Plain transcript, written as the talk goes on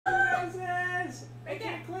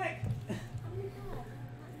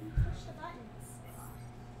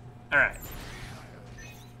Alright.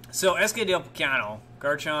 So, SKDale Picano.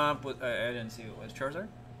 Garchomp. I didn't see what was Charizard?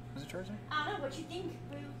 Was it Charizard? I don't know. What you think,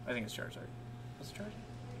 Boo? I think it's Charizard. Was it Charizard?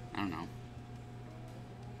 I don't know.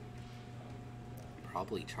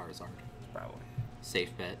 Probably Charizard. Probably.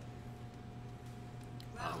 Safe bet.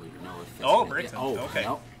 We don't know if it's Braixen. Oh, okay.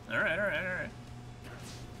 Nope. Alright.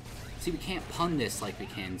 See, we can't pun this like we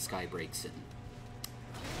can Sky Braixen.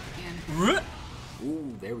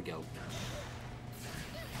 Ooh, there we go.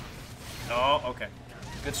 Oh, okay.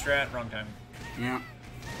 Good strat, wrong time. Yeah.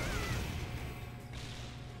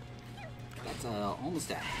 That's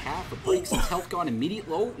almost a half of Braixen's health gone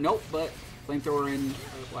immediately. Oh, nope, but flamethrower in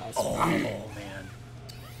last. Oh, man.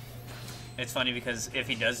 It's funny because if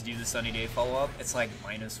he does do the Sunny Day follow-up, it's like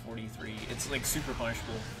minus 43. It's like super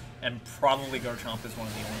punishable. And probably Garchomp is one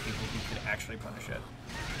of the only people who could actually punish it.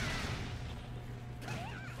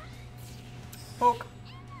 Poke.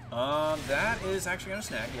 That is actually gonna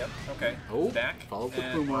snag. Yep. Okay. Oh, back. Follow the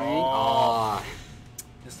and, boomerang.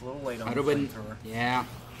 Just a little late on the I'd have been, flamethrower. yeah.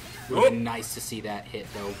 Would have been nice to see that hit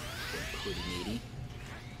though. Been pretty meaty.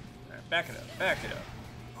 Alright, back it up. Back it up.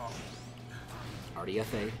 Oh.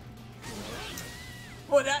 RDFA.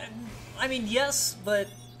 Well, that. I mean, yes, but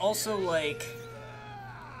also like,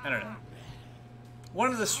 I don't know.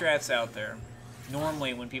 One of the strats out there,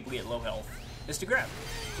 normally when people get low health, is to grab.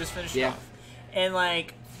 Just finish it off. And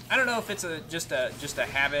like, I don't know if it's just a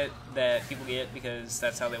habit that people get because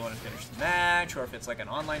that's how they want to finish the match, or if it's like an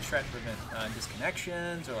online strat to prevent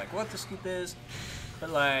disconnections, or like what the scoop is. But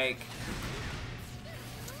like,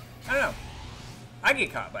 I don't know. I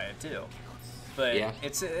get caught by it too, but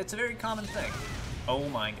it's a very common thing. Oh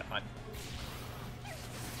my god.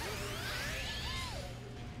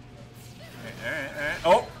 Alright.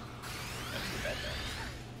 Oh! That's too bad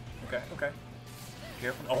though. Okay.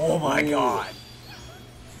 Careful. Oh my god!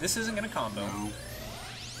 This isn't gonna combo. No.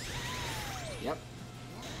 Yep.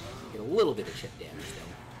 Get a little bit of chip damage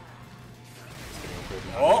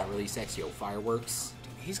though. Not really sexy. Fireworks.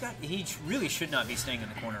 He really should not be staying in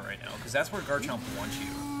the corner right now, because that's where Garchomp wants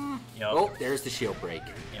you. Yep. Oh, there's the shield break.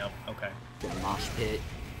 Yep, okay. The mosh pit.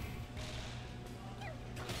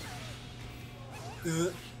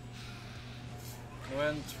 Go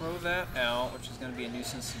ahead and throw that out, which is going to be a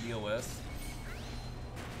nuisance to deal with.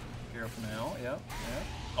 Careful now. Yep.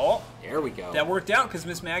 Oh! There we go. That worked out because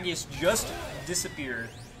Miss Magius just disappeared.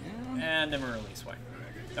 And then we release White.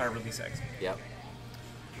 Or release X. Yep.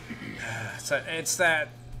 So it's that.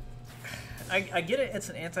 I get it, it's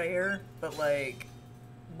an anti-air, but like,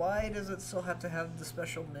 why does it still have to have the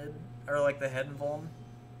special mid, or like the head invuln?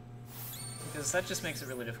 Because that just makes it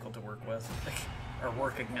really difficult to work with, or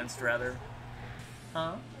work against rather.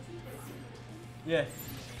 Huh? Yeah.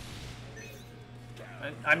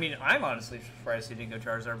 I mean, I'm honestly surprised he didn't go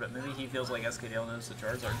Charizard, but maybe he feels like SKDale knows the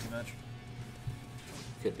Charizard too much.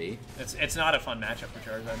 Could be. It's not a fun matchup for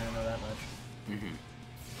Charizard, I don't know that much. Mm-hmm.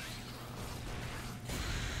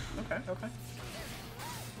 Okay.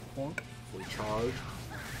 Bonk. Fully charged.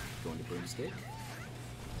 Going to Broomstick.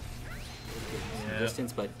 Yeah.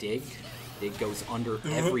 Distance, but Dig. Dig goes under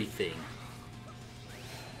everything.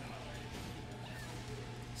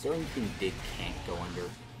 Is there anything Dig can't go under?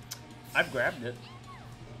 I've grabbed it.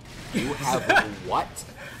 You have what?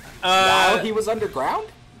 While he was underground?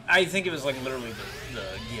 I think it was like literally the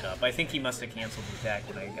get up. I think he must have canceled the attack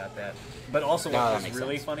when I got that. But also what was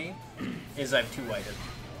really funny is I've two-whited.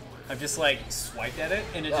 I've just like swiped at it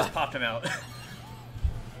and it just popped him out.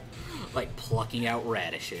 Like plucking out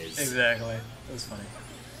radishes. Exactly. It was funny.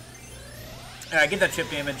 Get that chip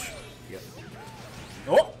damage. Yep.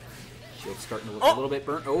 Oh! Shield's starting to look a little bit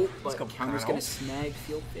burnt. Oh, but go counter's going to snag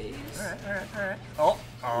field phase. Alright. Oh!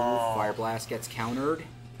 Ooh, Fire Blast gets countered.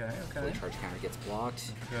 Okay. Fully charge counter gets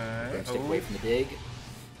blocked. Okay. Stick away from the dig.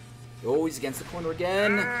 Oh, he's against the corner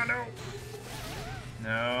again. No.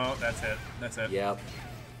 No, that's it. Yep.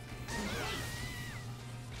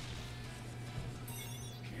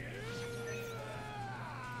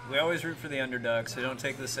 We always root for the underdog, so don't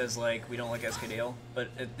take this as like we don't like SKDale, but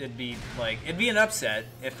it'd be an upset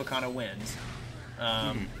if Picano wins.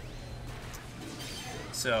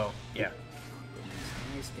 So yeah.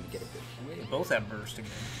 He's gonna get a bit. They both have burst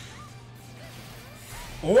again.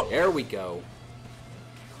 Oh, there we go.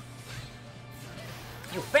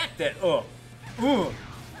 You back that up.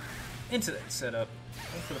 Into that setup.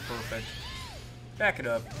 Go for the perfect. Back it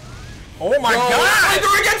up. Oh my god!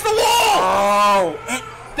 They're against the wall!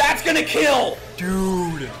 Oh! That's gonna kill!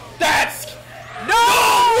 Dude! That's... No!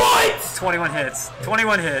 What? 21 hits.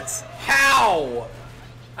 21 hits. How?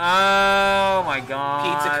 Oh my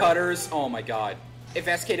god. Pizza cutters. Oh my god. If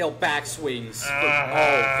SKDale backswings. Oh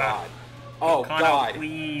god. Oh, Picano, God.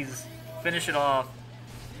 please. Finish it off.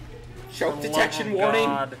 Choke For the detection love of warning.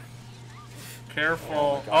 God.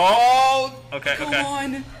 Careful. Oh, Okay, come okay.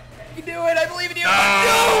 on. You can do it. I believe in you.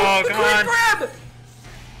 Oh, no! The come quick on. grab!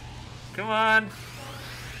 Come on.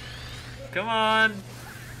 Come on.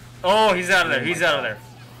 Oh, he's out of there. Oh He's my out of God. there.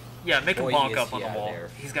 Yeah, make him Boy, bonk is up he on the out of wall. there.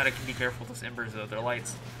 He's got to be careful with those embers, though. They're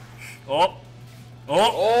lights. Oh. Oh.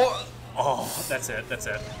 Oh, Oh, that's it. That's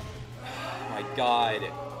it. my God.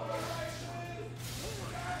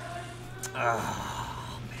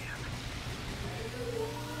 Oh,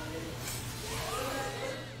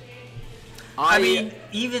 I mean,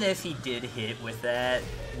 even if he did hit with that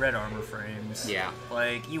red armor frames, Yeah.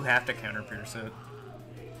 like, you have to counter pierce it.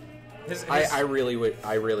 I really wish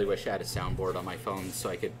I had a soundboard on my phone so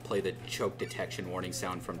I could play the choke detection warning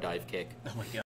sound from Dive Kick. Oh my God.